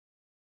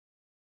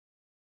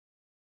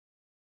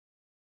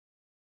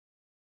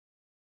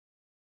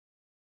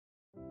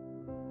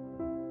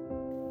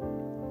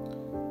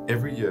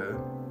Every year,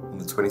 on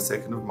the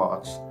 22nd of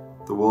March,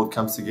 the world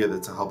comes together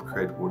to help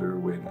create water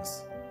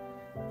awareness.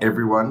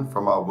 Everyone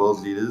from our world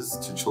leaders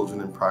to children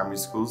in primary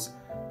schools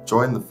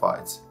join the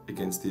fight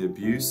against the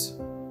abuse,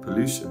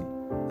 pollution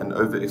and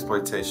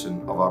overexploitation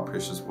of our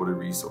precious water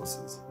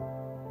resources.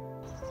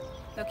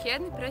 Dok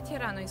jedni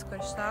pretjerano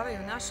iskorištavaju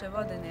naše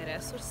vodene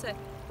resurse,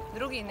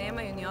 drugi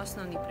nemaju ni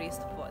osnovni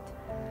pristup vodi.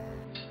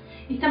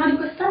 Il tema di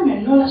quest'anno è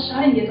non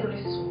lasciare indietro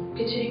nessuno,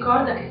 che ci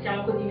ricorda che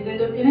stiamo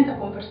condividendo il pianeta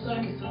con persone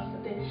che sono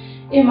state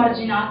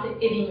emarginate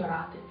ed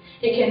ignorate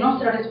e che è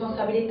nostra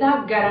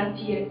responsabilità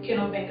garantire che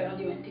non vengano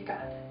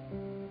dimenticate.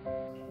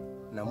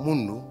 Na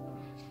mundo,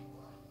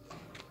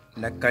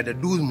 na cada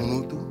 12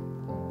 minutos,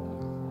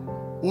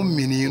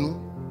 menino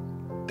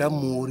está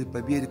morre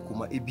para ver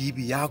como é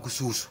bibi água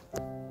suja.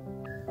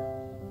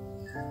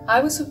 A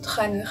água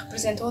subterrânea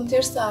representa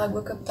 1/3 da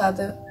água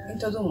captada em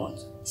todo o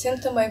mundo, sendo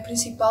também o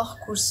principal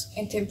recurso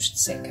em tempos de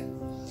seca.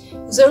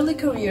 Os Early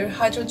Career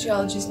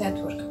Hydrogeologists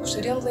Network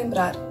gostariam de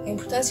lembrar a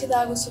importância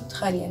da água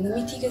subterrânea na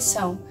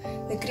mitigação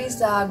da crise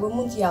da água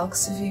mundial que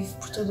se vive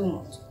por todo o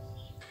mundo.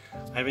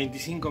 Hay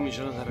 25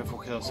 millones de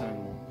refugiados en el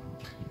mundo.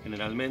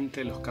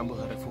 Generalmente, los campos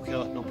de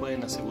refugiados no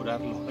pueden asegurar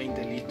los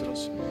 20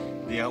 litros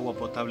de agua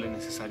potable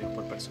necesarios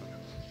por persona.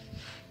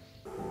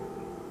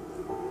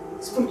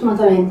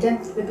 Sfortunatamente,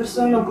 le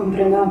persone non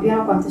comprendono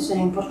appieno quanto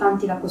siano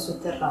importanti l'acqua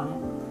sotterranea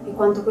e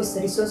quanto questa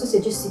risorsa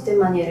sia gestita in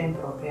maniera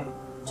impropria.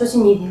 Ciò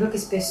significa che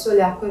spesso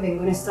le acque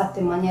vengono estratte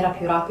in maniera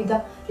più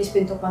rapida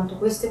rispetto a quanto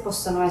queste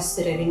possano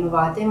essere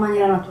rinnovate in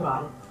maniera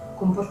naturale,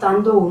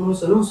 comportando un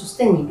uso non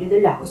sostenibile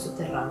delle acque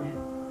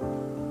sotterranee.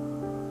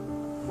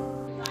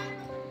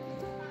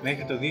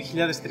 Μέχρι το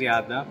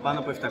 2030, πάνω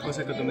από 700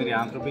 εκατομμύρια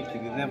άνθρωποι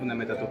κινδυνεύουν να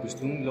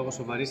μετατοπιστούν λόγω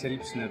σοβαρής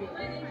έλλειψης νερού.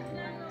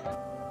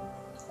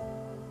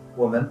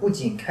 我们不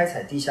仅开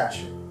采地下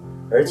水，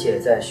而且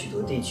在许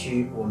多地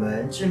区，我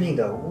们致命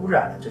地污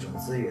染了这种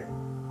资源。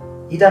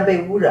一旦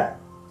被污染，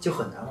就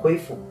很难恢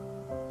复。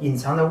隐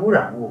藏的污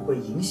染物会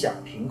影响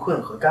贫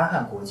困和干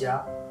旱国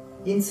家，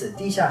因此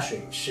地下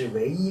水是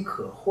唯一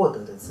可获得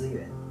的资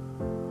源。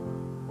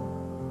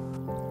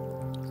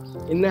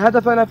 إن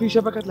هدفنا في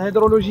شبكة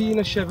الهيدرولوجيين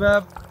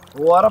الشباب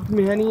هو ربط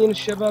مهنيين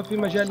الشباب في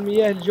مجال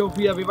المياه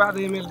الجوفية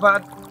ببعضهم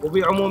البعض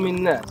وبعموم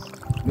الناس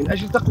من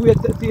أجل تقوية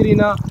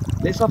تأثيرنا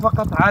ليس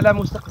فقط على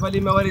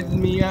مستقبل موارد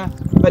المياه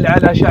بل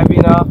على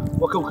شعبنا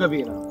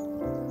وكوكبنا.